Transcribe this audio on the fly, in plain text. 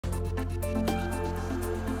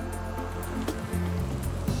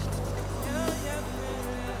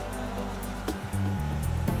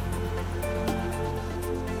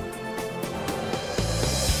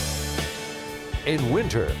In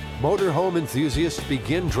winter, motorhome enthusiasts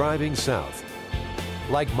begin driving south,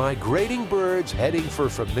 like migrating birds heading for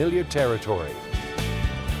familiar territory.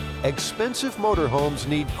 Expensive motorhomes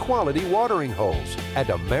need quality watering holes, and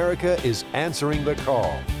America is answering the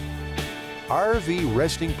call. RV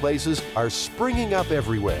resting places are springing up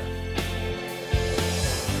everywhere.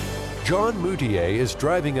 John Moutier is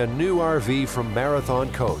driving a new RV from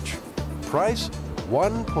Marathon Coach. Price,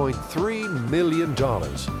 $1.3 million.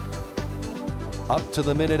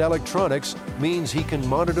 Up-to-the-minute electronics means he can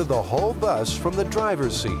monitor the whole bus from the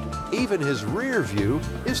driver's seat. Even his rear view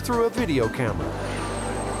is through a video camera.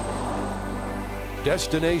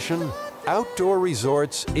 Destination, Outdoor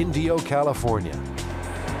Resorts, Indio, California.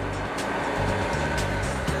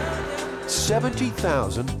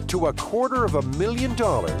 $70,000 to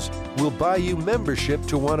 $250,000 will buy you membership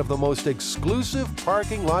to one of the most exclusive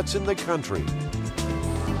parking lots in the country.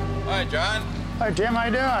 Hi, John. Hi, Tim. How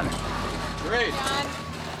you doing? Great.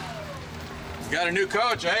 Got a new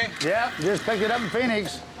coach, eh? Yeah, just picked it up in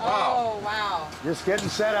Phoenix. Oh, wow. Just getting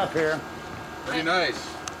set up here. Pretty nice.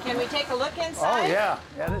 Can we take a look inside? Oh, yeah.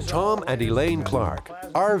 This Tom and Elaine Clark,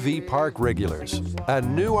 RV park regulars. A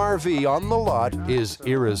new RV on the lot is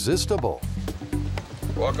irresistible.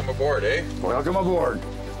 Welcome aboard, eh? Welcome aboard.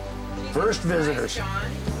 First visitors.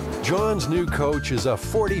 John's new coach is a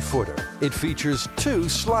 40-footer. It features 2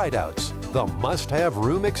 slide-outs, the must-have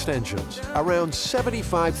room extensions, around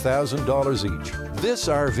 $75,000 each. This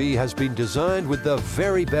RV has been designed with the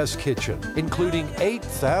very best kitchen, including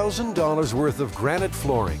 $8,000 worth of granite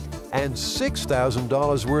flooring and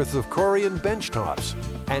 $6,000 worth of Corian bench tops,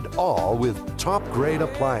 and all with top-grade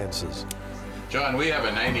appliances. John, we have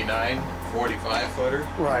a 99 45-footer.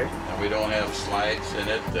 Right. And we don't have slides in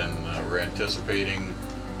it, and we're anticipating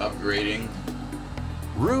upgrading.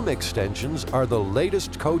 Room extensions are the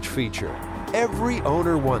latest coach feature. Every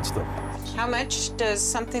owner wants them. How much does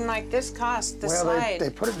something like this cost, the Well, slide? they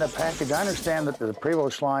put it in the package. I understand that the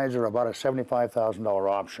Prevost slides are about a $75,000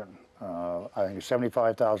 option. I think it's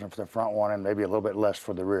 $75,000 for the front one and maybe a little bit less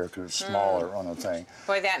for the rear because it's smaller on the thing.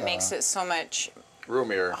 Boy, that makes it so much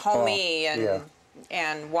Roomier. homey yeah.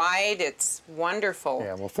 and wide. It's wonderful.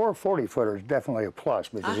 Yeah, well, for a 40-footer is definitely a plus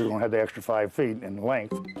because you don't have the extra 5 feet in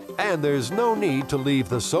length. And there's no need to leave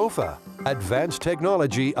the sofa. Advanced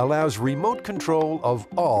technology allows remote control of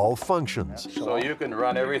all functions. So you can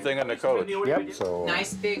run everything in the coach. Yep, so...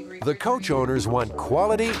 Nice big The coach owners want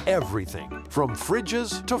quality everything, from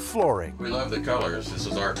fridges to flooring. We love the colors. This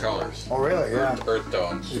is our colors. Oh, really? Yeah. Earth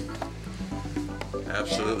tones.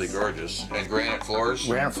 Absolutely gorgeous. And granite floors.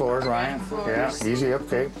 Granite floors, Ryan. Yeah, easy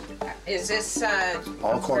upkeep. Is this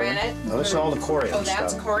All Corian. granite? No, this is all the Corian Oh,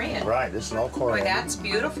 that's stuff. Corian. Right, this is all Corian. Boy, that's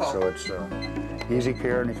beautiful. So it's easy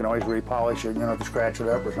care, and you can always repolish it, you know, if you scratch it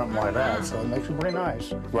up or something like that. So it makes it pretty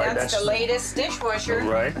nice. Right, that's the latest dishwasher.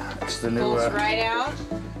 Right, it's the new. Pulls right out,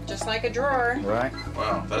 just like a drawer. Right.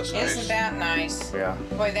 Wow, that's nice. Isn't that nice? Yeah.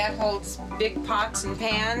 Boy, that holds big pots and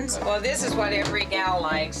pans. Well, this is what every gal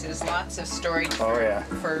likes, is lots of storage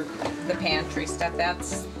for the pantry stuff.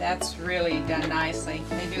 That's really done nicely.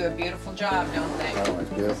 They do a beautiful job, don't they? Oh, it's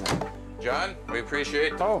beautiful. John, we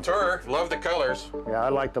appreciate the tour. Love the colors. Yeah, I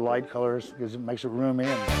like the light colors because it makes it roomy.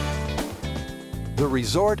 The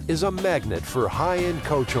resort is a magnet for high-end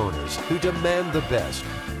coach owners who demand the best.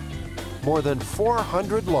 More than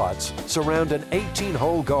 400 lots surround an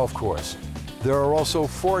 18-hole golf course. There are also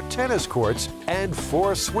 4 tennis courts and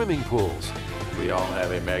 4 swimming pools. We all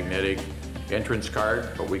have a magnetic entrance card,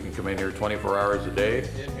 but we can come in here 24 hours a day.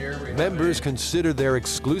 Members consider their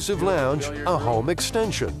exclusive lounge a home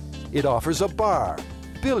extension. It offers a bar,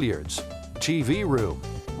 billiards, TV room,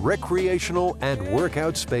 recreational and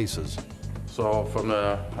workout spaces. So from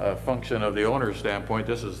the function of the owner's standpoint,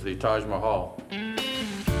 this is the Taj Mahal.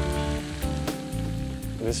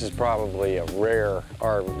 This is probably a rare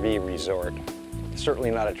RV resort.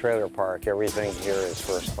 Certainly not a trailer park. Everything here is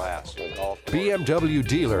first class. With golf course. BMW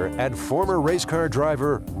dealer and former race car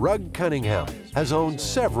driver Rug Cunningham has owned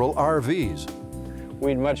several RVs.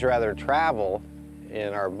 We'd much rather travel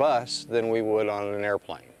in our bus than we would on an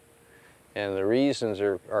airplane. And the reasons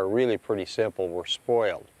are really pretty simple. We're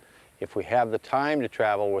spoiled. If we have the time to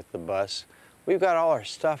travel with the bus, we've got all our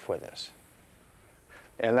stuff with us.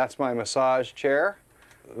 And that's my massage chair.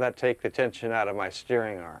 That takes the tension out of my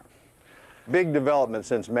steering arm. Big development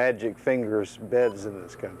since Magic Fingers beds in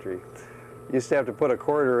this country. Used to have to put a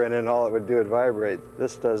quarter in and all it would do would vibrate.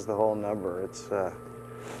 This does the whole number. It's a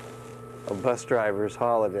bus driver's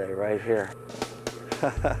holiday right here.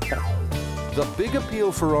 The big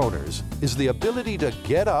appeal for owners is the ability to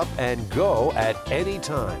get up and go at any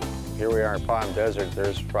time. Here we are in Palm Desert.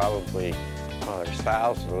 There's probably Well, there's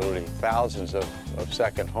thousands, literally thousands of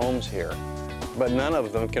second homes here, but none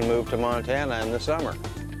of them can move to Montana in the summer.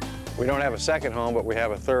 We don't have a second home, but we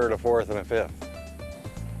have a third, a fourth, and a fifth.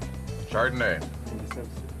 Chardonnay.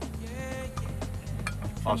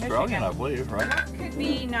 Australian, I believe, right? What could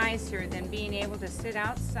be nicer than being able to sit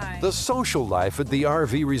outside? The social life at the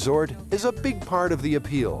RV resort is a big part of the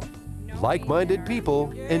appeal. Like-minded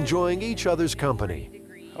people enjoying each other's company.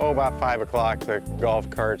 Oh, about 5 o'clock, the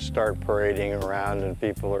golf carts start parading around and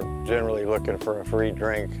people are generally looking for a free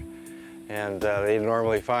drink. And they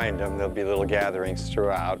normally find them. There'll be little gatherings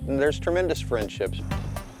throughout, and there's tremendous friendships.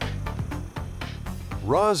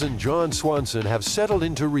 Roz and John Swanson have settled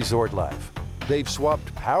into resort life. They've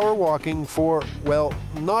swapped power walking for, well,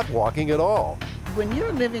 not walking at all. When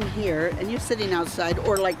you're living here and you're sitting outside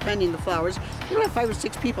or like planting the flowers, you'll have 5 or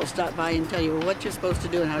 6 people stop by and tell you what you're supposed to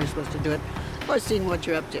do and how you're supposed to do it, or seeing what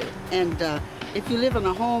you're up to. And if you live in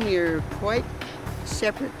a home, you're quite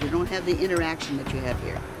separate. You don't have the interaction that you have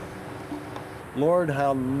here. Lord,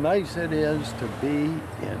 how nice it is to be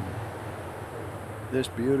in this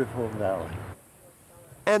beautiful valley.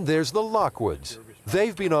 And there's the Lockwoods.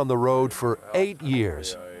 They've been on the road for 8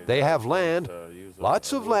 years. They have land,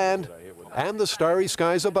 lots of land, and the starry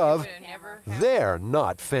skies above. They're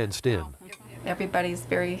not fenced in. Everybody's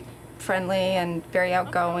very friendly and very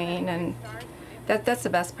outgoing, and that's the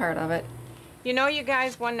best part of it. You know, you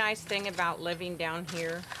guys, one nice thing about living down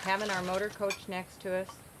here, having our motor coach next to us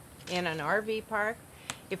in an RV park.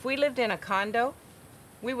 If we lived in a condo,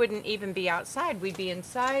 we wouldn't even be outside. We'd be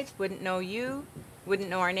inside, wouldn't know you, wouldn't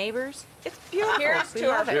know our neighbors. It's beautiful. Here's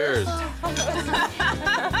to our Cheers.